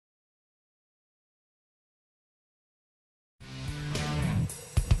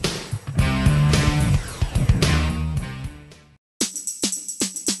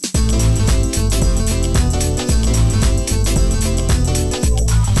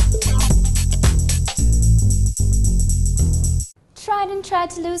tried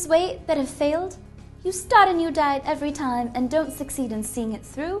to lose weight but have failed? You start a new diet every time and don't succeed in seeing it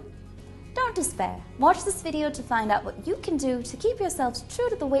through? Don't despair. Watch this video to find out what you can do to keep yourselves true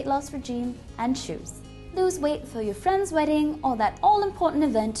to the weight loss regime and choose. Lose weight for your friend's wedding or that all-important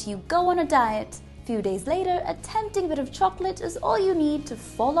event, you go on a diet. A few days later, a tempting bit of chocolate is all you need to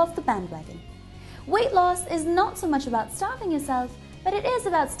fall off the bandwagon. Weight loss is not so much about starving yourself, but it is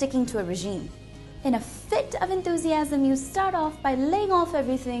about sticking to a regime. In a fit of enthusiasm, you start off by laying off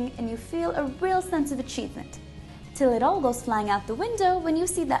everything and you feel a real sense of achievement. Till it all goes flying out the window when you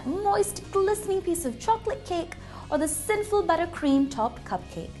see that moist, glistening piece of chocolate cake or the sinful buttercream topped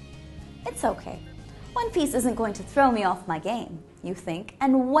cupcake. It's okay. One piece isn't going to throw me off my game, you think,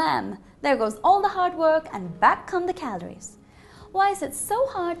 and wham! There goes all the hard work and back come the calories. Why is it so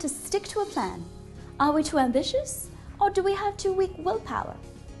hard to stick to a plan? Are we too ambitious? Or do we have too weak willpower?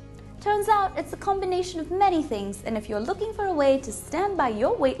 Turns out it's a combination of many things, and if you're looking for a way to stand by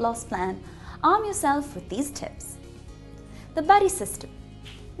your weight loss plan, arm yourself with these tips. The buddy system.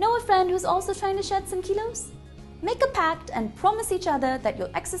 Know a friend who's also trying to shed some kilos? Make a pact and promise each other that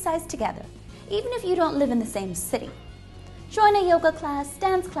you'll exercise together, even if you don't live in the same city. Join a yoga class,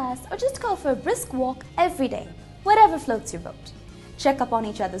 dance class, or just go for a brisk walk every day, whatever floats your boat. Check up on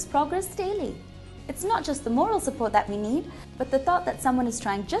each other's progress daily. It's not just the moral support that we need, but the thought that someone is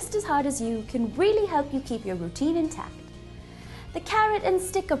trying just as hard as you can really help you keep your routine intact. The carrot and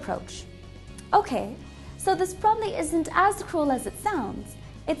stick approach. Okay, so this probably isn't as cruel as it sounds.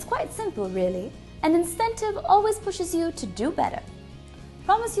 It's quite simple, really. An incentive always pushes you to do better.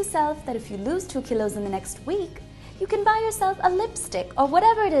 Promise yourself that if you lose 2 kilos in the next week, you can buy yourself a lipstick or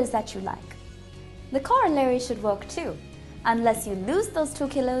whatever it is that you like. The corollary should work too. Unless you lose those 2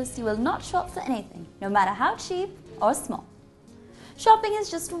 kilos, you will not shop for anything, no matter how cheap or small. Shopping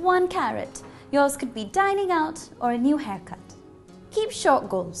is just one carrot. Yours could be dining out or a new haircut. Keep short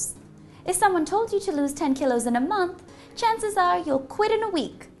goals. If someone told you to lose 10 kilos in a month, chances are you'll quit in a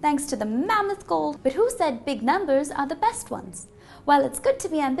week, thanks to the mammoth goal. But who said big numbers are the best ones? While it's good to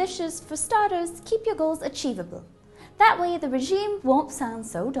be ambitious, for starters, keep your goals achievable. That way the regime won't sound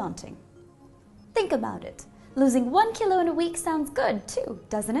so daunting. Think about it. Losing 1 kilo in a week sounds good too,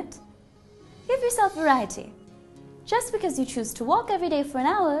 doesn't it? Give yourself variety. Just because you choose to walk every day for an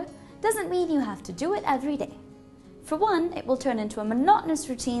hour doesn't mean you have to do it every day. For one, it will turn into a monotonous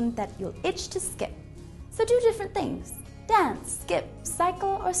routine that you'll itch to skip. So do different things. Dance, skip,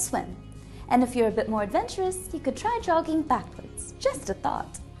 cycle, or swim. And if you're a bit more adventurous, you could try jogging backwards. Just a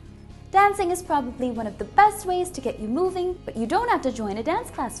thought. Dancing is probably one of the best ways to get you moving, but you don't have to join a dance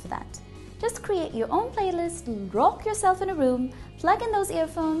class for that. Just create your own playlist, rock yourself in a room, plug in those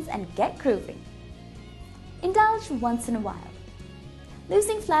earphones, and get grooving. Indulge once in a while.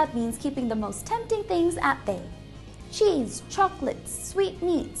 Losing fat means keeping the most tempting things at bay. Cheese, chocolates, sweet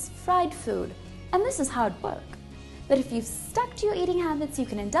meats, fried food, and this is hard work. But if you've stuck to your eating habits, you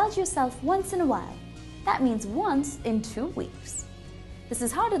can indulge yourself once in a while. That means once in 2 weeks. This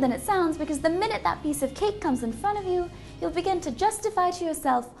is harder than it sounds because the minute that piece of cake comes in front of you, you'll begin to justify to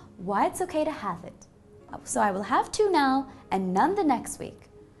yourself why it's okay to have it. So I will have 2 now and none the next week.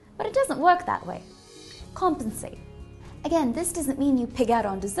 But it doesn't work that way. Compensate. Again, this doesn't mean you pig out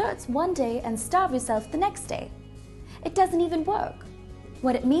on desserts one day and starve yourself the next day. It doesn't even work.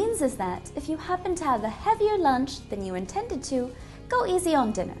 What it means is that if you happen to have a heavier lunch than you intended to, go easy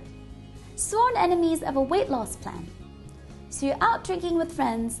on dinner. Sworn enemies of a weight loss plan. So you're out drinking with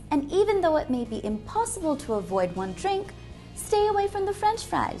friends, and even though it may be impossible to avoid one drink, stay away from the French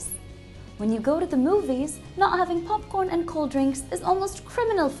fries. When you go to the movies, not having popcorn and cold drinks is almost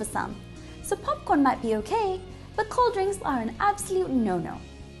criminal for some. So popcorn might be okay, but cold drinks are an absolute no-no.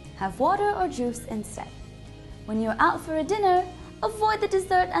 Have water or juice instead. When you're out for a dinner, avoid the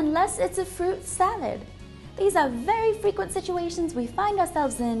dessert unless it's a fruit salad. These are very frequent situations we find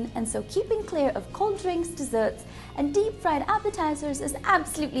ourselves in, and so keeping clear of cold drinks, desserts, and deep-fried appetizers is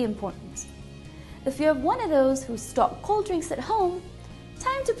absolutely important. If you're one of those who stock cold drinks at home,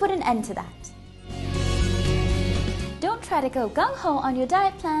 time to put an end to that. Don't try to go gung-ho on your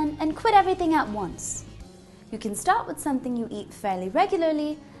diet plan and quit everything at once. You can start with something you eat fairly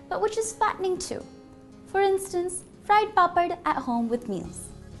regularly, but which is fattening too. For instance, fried papad at home with meals.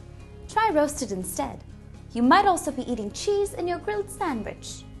 Try roasted instead. You might also be eating cheese in your grilled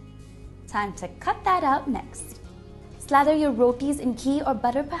sandwich. Time to cut that out next. Slather your rotis in ghee or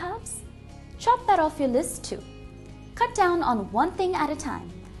butter perhaps? Chop that off your list too. Cut down on one thing at a time.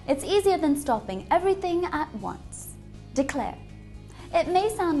 It's easier than stopping everything at once. Declare. It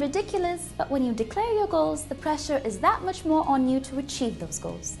may sound ridiculous, but when you declare your goals, the pressure is that much more on you to achieve those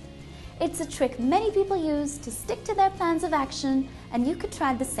goals. It's a trick many people use to stick to their plans of action, and you could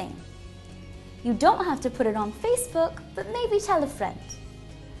try the same. You don't have to put it on Facebook, but maybe tell a friend.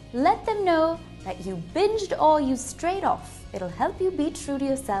 Let them know that you binged or you strayed off. It'll help you be true to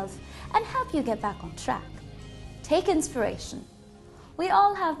yourself and help you get back on track. Take inspiration. We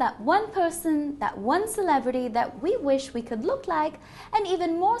all have that one person, that one celebrity that we wish we could look like, and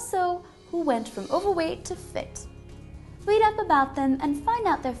even more so, who went from overweight to fit. Read up about them and find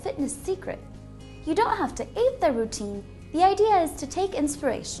out their fitness secret. You don't have to ape their routine. The idea is to take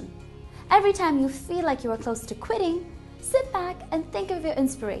inspiration. Every time you feel like you are close to quitting, sit back and think of your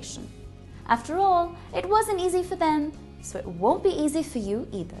inspiration. After all, it wasn't easy for them, so it won't be easy for you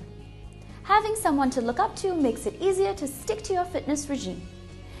either. Having someone to look up to makes it easier to stick to your fitness regime.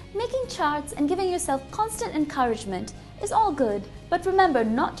 Making charts and giving yourself constant encouragement is all good, but remember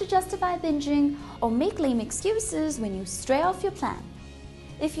not to justify binging or make lame excuses when you stray off your plan.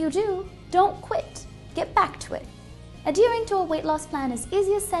 If you do, don't quit. Get back to it. Adhering to a weight loss plan is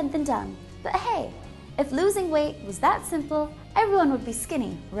easier said than done, but hey, if losing weight was that simple, everyone would be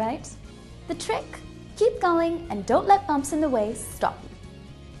skinny, right? The trick? Keep going and don't let bumps in the way stop you.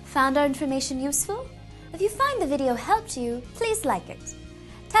 Found our information useful? If you find the video helped you, please like it.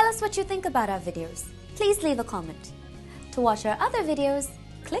 Tell us what you think about our videos. Please leave a comment. To watch our other videos,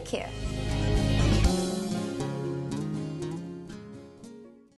 click here.